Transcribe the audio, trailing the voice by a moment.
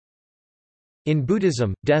In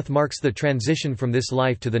Buddhism, death marks the transition from this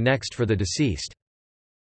life to the next for the deceased.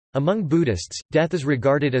 Among Buddhists, death is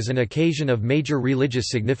regarded as an occasion of major religious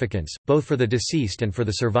significance, both for the deceased and for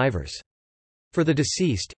the survivors. For the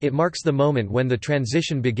deceased, it marks the moment when the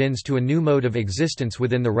transition begins to a new mode of existence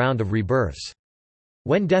within the round of rebirths.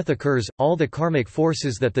 When death occurs, all the karmic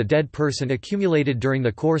forces that the dead person accumulated during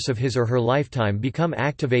the course of his or her lifetime become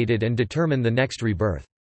activated and determine the next rebirth.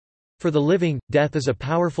 For the living, death is a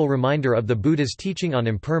powerful reminder of the Buddha's teaching on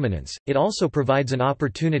impermanence. It also provides an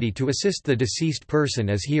opportunity to assist the deceased person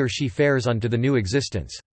as he or she fares on to the new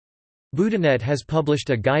existence. BuddhaNet has published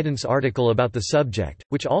a guidance article about the subject,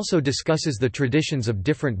 which also discusses the traditions of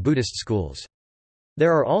different Buddhist schools.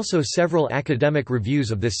 There are also several academic reviews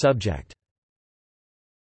of this subject.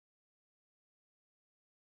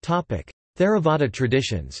 Theravada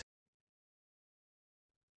traditions.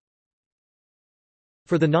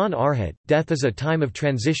 For the non-arhat, death is a time of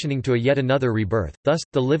transitioning to a yet another rebirth, thus,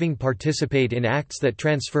 the living participate in acts that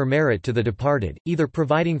transfer merit to the departed, either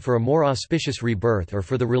providing for a more auspicious rebirth or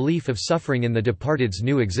for the relief of suffering in the departed's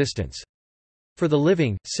new existence. For the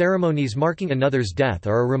living, ceremonies marking another's death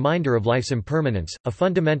are a reminder of life's impermanence, a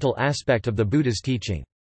fundamental aspect of the Buddha's teaching.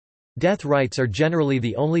 Death rites are generally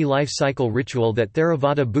the only life cycle ritual that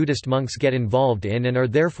Theravada Buddhist monks get involved in and are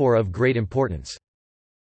therefore of great importance.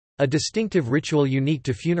 A distinctive ritual unique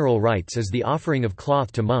to funeral rites is the offering of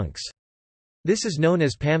cloth to monks. This is known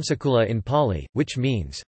as pamsakula in Pali, which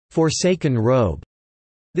means, "forsaken robe."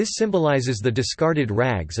 This symbolizes the discarded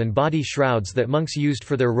rags and body shrouds that monks used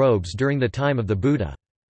for their robes during the time of the Buddha.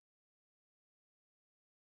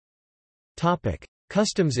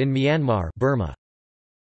 Customs in Myanmar, Burma.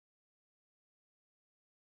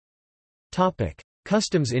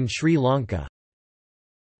 Customs in Sri Lanka.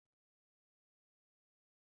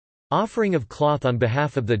 Offering of cloth on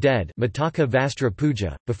behalf of the dead Mataka Vastra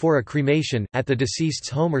Puja, before a cremation, at the deceased's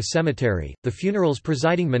home or cemetery, the funeral's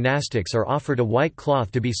presiding monastics are offered a white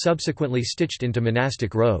cloth to be subsequently stitched into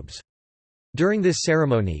monastic robes. During this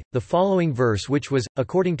ceremony, the following verse which was,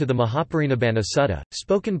 according to the Mahaparinibbana Sutta,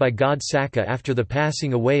 spoken by God Sakka after the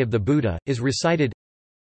passing away of the Buddha, is recited.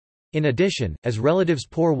 In addition, as relatives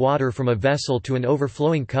pour water from a vessel to an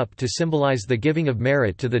overflowing cup to symbolize the giving of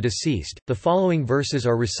merit to the deceased, the following verses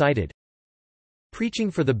are recited. Preaching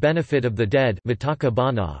for the benefit of the dead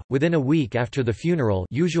within a week after the funeral,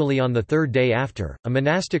 usually on the third day after, a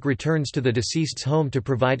monastic returns to the deceased's home to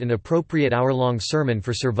provide an appropriate hour-long sermon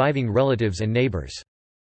for surviving relatives and neighbors.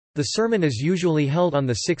 The sermon is usually held on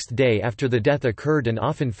the sixth day after the death occurred and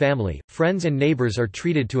often family, friends and neighbors are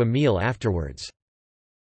treated to a meal afterwards.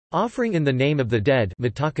 Offering in the name of the dead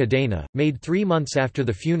made 3 months after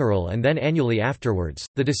the funeral and then annually afterwards,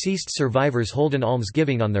 the deceased survivors hold an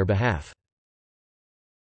almsgiving on their behalf.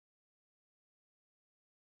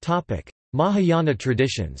 Mahayana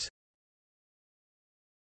traditions.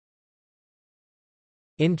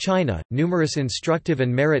 In China, numerous instructive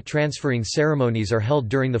and merit-transferring ceremonies are held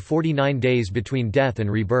during the 49 days between death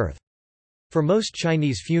and rebirth. For most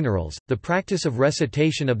Chinese funerals, the practice of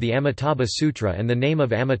recitation of the Amitabha Sutra and the name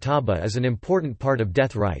of Amitabha is an important part of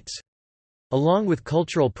death rites. Along with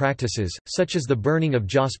cultural practices, such as the burning of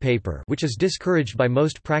joss paper, which is discouraged by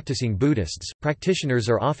most practicing Buddhists, practitioners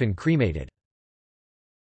are often cremated.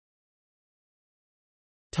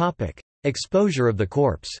 Exposure of the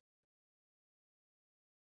corpse.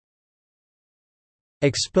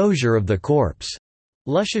 Exposure of the corpse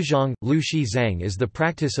Lushizhang, Lu Shi Zhang is the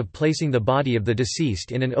practice of placing the body of the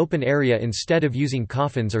deceased in an open area instead of using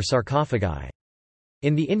coffins or sarcophagi.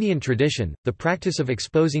 In the Indian tradition, the practice of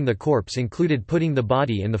exposing the corpse included putting the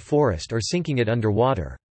body in the forest or sinking it under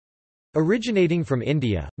water. Originating from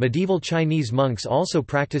India, medieval Chinese monks also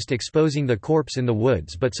practiced exposing the corpse in the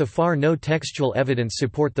woods, but so far no textual evidence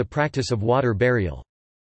support the practice of water burial.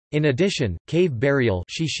 In addition, cave burial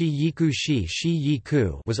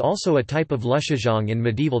was also a type of lushizhang in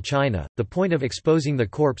medieval China. The point of exposing the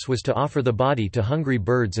corpse was to offer the body to hungry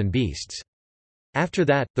birds and beasts. After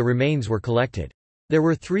that, the remains were collected. There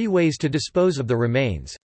were 3 ways to dispose of the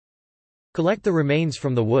remains. Collect the remains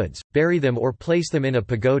from the woods, bury them or place them in a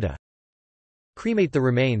pagoda. Cremate the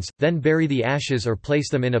remains, then bury the ashes or place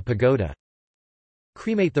them in a pagoda.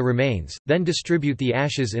 Cremate the remains, then distribute the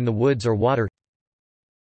ashes in the woods or water.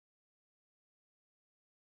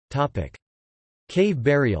 Cave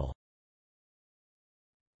burial.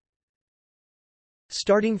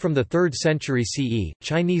 Starting from the 3rd century CE,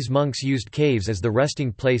 Chinese monks used caves as the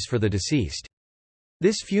resting place for the deceased.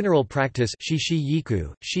 This funeral practice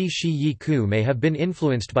may have been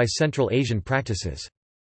influenced by Central Asian practices.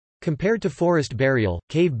 Compared to forest burial,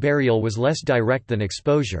 cave burial was less direct than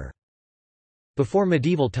exposure. Before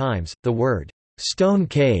medieval times, the word stone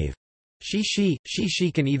cave shi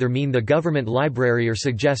can either mean the government library or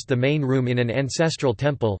suggest the main room in an ancestral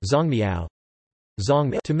temple. Zongmiao.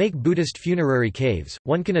 To make Buddhist funerary caves,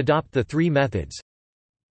 one can adopt the three methods: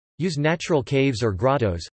 use natural caves or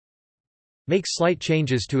grottos, make slight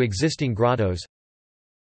changes to existing grottos,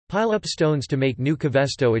 pile up stones to make new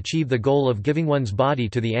cavesto. Achieve the goal of giving one's body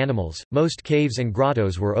to the animals. Most caves and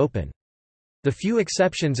grottos were open. The few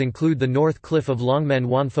exceptions include the North Cliff of Longmen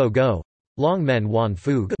Wanfo Go. Longmen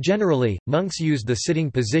Wanfu. Generally, monks used the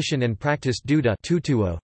sitting position and practiced duda.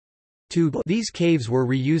 These caves were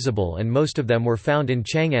reusable and most of them were found in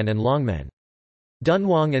Chang'an and Longmen.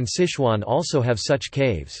 Dunhuang and Sichuan also have such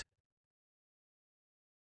caves.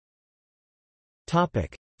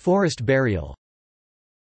 Forest burial.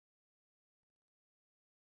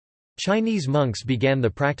 Chinese monks began the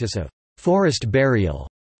practice of forest burial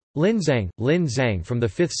Linzang from the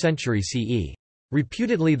 5th century CE.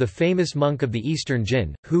 Reputedly the famous monk of the Eastern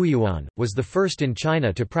Jin, Huiyuan, was the first in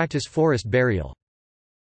China to practice forest burial.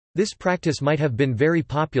 This practice might have been very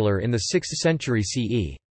popular in the 6th century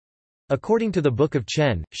CE. According to the Book of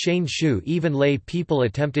Chen, Shane Shu, even lay people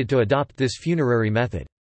attempted to adopt this funerary method.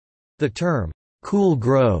 The term, cool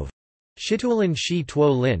grove, Shituolin Shi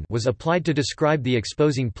Tuo Lin, was applied to describe the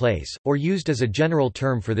exposing place, or used as a general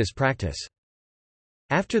term for this practice.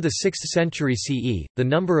 After the 6th century CE, the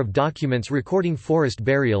number of documents recording forest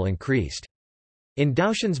burial increased. In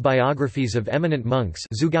Daoshan's biographies of eminent monks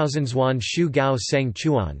Zhugaozhenzuan Shu Gao Seng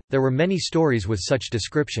Chuan, there were many stories with such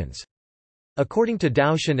descriptions. According to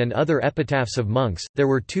Daoshan and other epitaphs of monks, there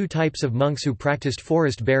were two types of monks who practiced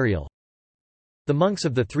forest burial. The monks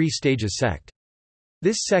of the Three Stages sect.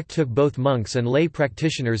 This sect took both monks and lay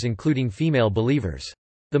practitioners including female believers.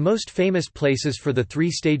 The most famous places for the Three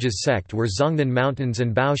Stages sect were Zongnan Mountains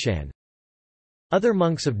and Baoshan. Other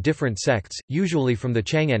monks of different sects, usually from the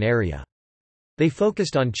Chang'an area. They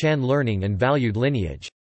focused on Chan learning and valued lineage.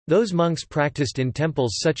 Those monks practiced in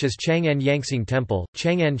temples such as Chang'an Yangxing Temple,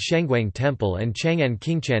 Chang'an Shengguang Temple and Chang'an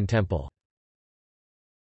Qingchan Temple.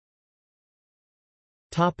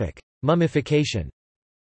 Mummification.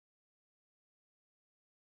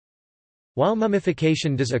 While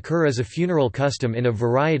mummification does occur as a funeral custom in a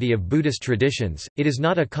variety of Buddhist traditions, it is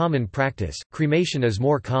not a common practice. Cremation is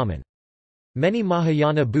more common. Many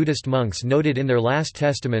Mahayana Buddhist monks noted in their last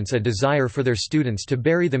testaments a desire for their students to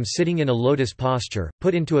bury them sitting in a lotus posture,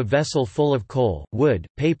 put into a vessel full of coal, wood,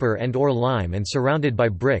 paper and/or lime and surrounded by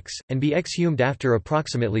bricks, and be exhumed after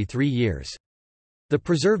approximately 3 years. The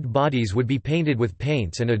preserved bodies would be painted with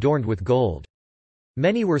paints and adorned with gold.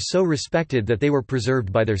 Many were so respected that they were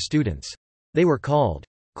preserved by their students. They were called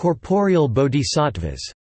corporeal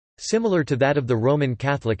bodhisattvas, similar to that of the Roman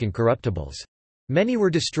Catholic incorruptibles. Many were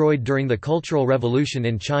destroyed during the Cultural Revolution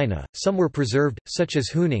in China, some were preserved, such as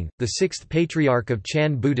Huning, the sixth patriarch of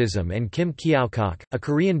Chan Buddhism, and Kim Kyaokok, a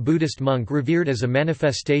Korean Buddhist monk revered as a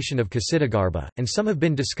manifestation of Ksitagarbha, and some have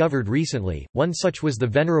been discovered recently. One such was the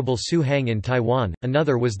Venerable Su Hang in Taiwan,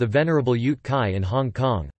 another was the Venerable Yut Kai in Hong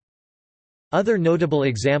Kong. Other notable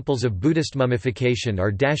examples of Buddhist mummification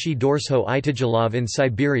are Dashi Dorso Itajalov in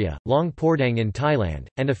Siberia, Long Pordang in Thailand,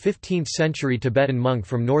 and a 15th-century Tibetan monk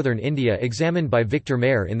from northern India examined by Victor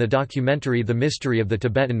Mayer in the documentary The Mystery of the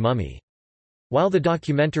Tibetan Mummy. While the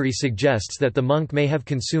documentary suggests that the monk may have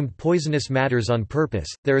consumed poisonous matters on purpose,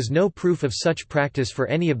 there is no proof of such practice for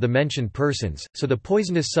any of the mentioned persons, so the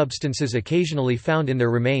poisonous substances occasionally found in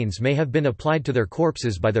their remains may have been applied to their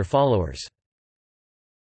corpses by their followers.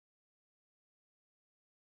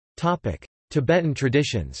 Tibetan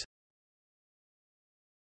traditions.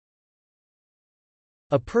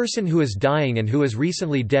 A person who is dying and who is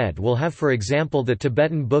recently dead will have, for example, the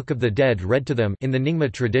Tibetan Book of the Dead read to them in the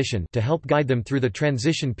Nyingma tradition to help guide them through the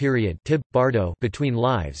transition period between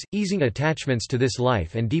lives, easing attachments to this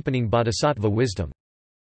life and deepening bodhisattva wisdom.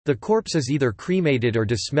 The corpse is either cremated or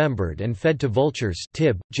dismembered and fed to vultures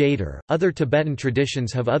jader. Other Tibetan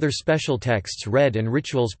traditions have other special texts read and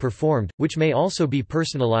rituals performed, which may also be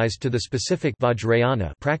personalized to the specific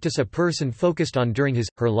Vajrayana practice a person focused on during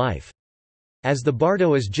his/her life. As the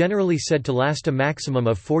bardo is generally said to last a maximum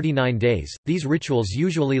of 49 days, these rituals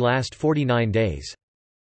usually last 49 days.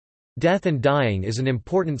 Death and dying is an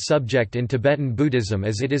important subject in Tibetan Buddhism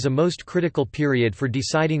as it is a most critical period for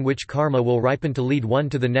deciding which karma will ripen to lead one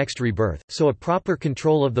to the next rebirth, so a proper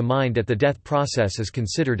control of the mind at the death process is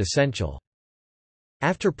considered essential.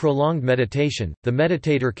 After prolonged meditation, the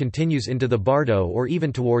meditator continues into the bardo or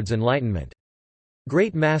even towards enlightenment.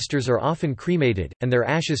 Great masters are often cremated, and their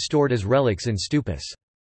ashes stored as relics in stupas.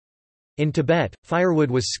 In Tibet,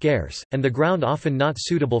 firewood was scarce, and the ground often not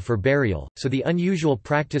suitable for burial, so the unusual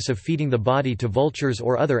practice of feeding the body to vultures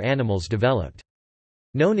or other animals developed.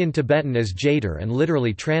 Known in Tibetan as jader and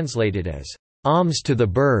literally translated as alms to the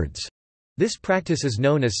birds, this practice is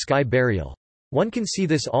known as sky burial. One can see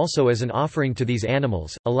this also as an offering to these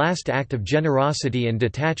animals, a last act of generosity and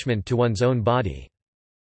detachment to one's own body.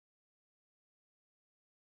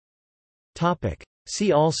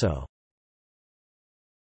 See also: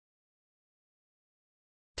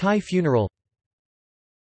 Thai funeral.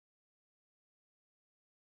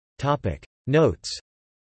 Notes.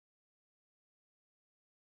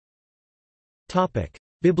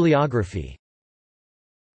 Bibliography.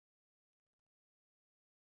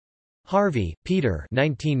 Harvey, Peter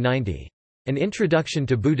 1990. An Introduction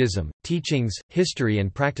to Buddhism, Teachings, History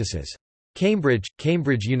and Practices. Cambridge,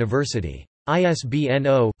 Cambridge University. ISBN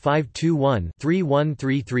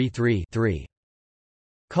 0-521-31333-3.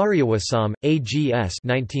 Karyawasam, A.G.S.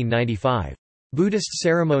 1995. Buddhist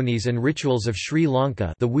Ceremonies and Rituals of Sri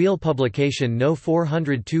Lanka, The Wheel Publication No.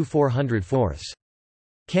 402-404.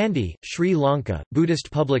 Kandy, Sri Lanka,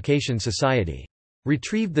 Buddhist Publication Society.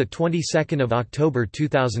 Retrieved the 22nd of October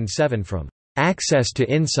 2007 from Access to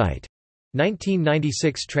Insight.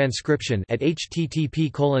 1996 transcription at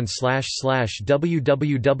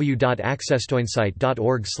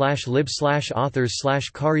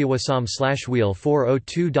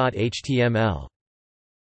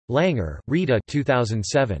Langer, Rita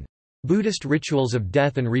 2007. Buddhist Rituals of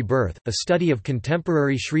Death and Rebirth, A Study of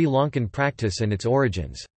Contemporary Sri Lankan Practice and Its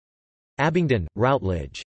Origins. Abingdon,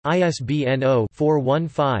 Routledge. ISBN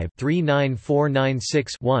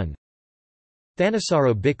 0-415-39496-1.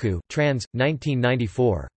 Thanissaro Bhikkhu, trans.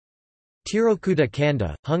 1994. Tirokuta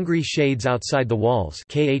Kanda, Hungry Shades Outside the Walls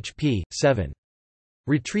KHP, 7.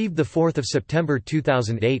 Retrieved 4 September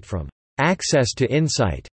 2008 from Access to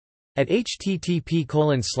Insight at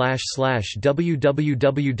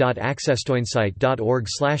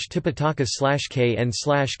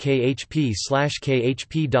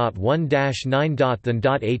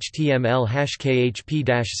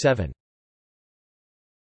 #KHP-7.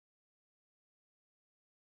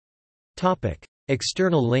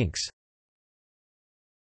 External links.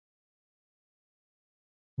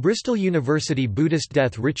 Bristol University Buddhist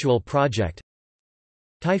Death Ritual Project.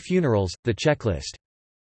 Thai Funerals, The Checklist.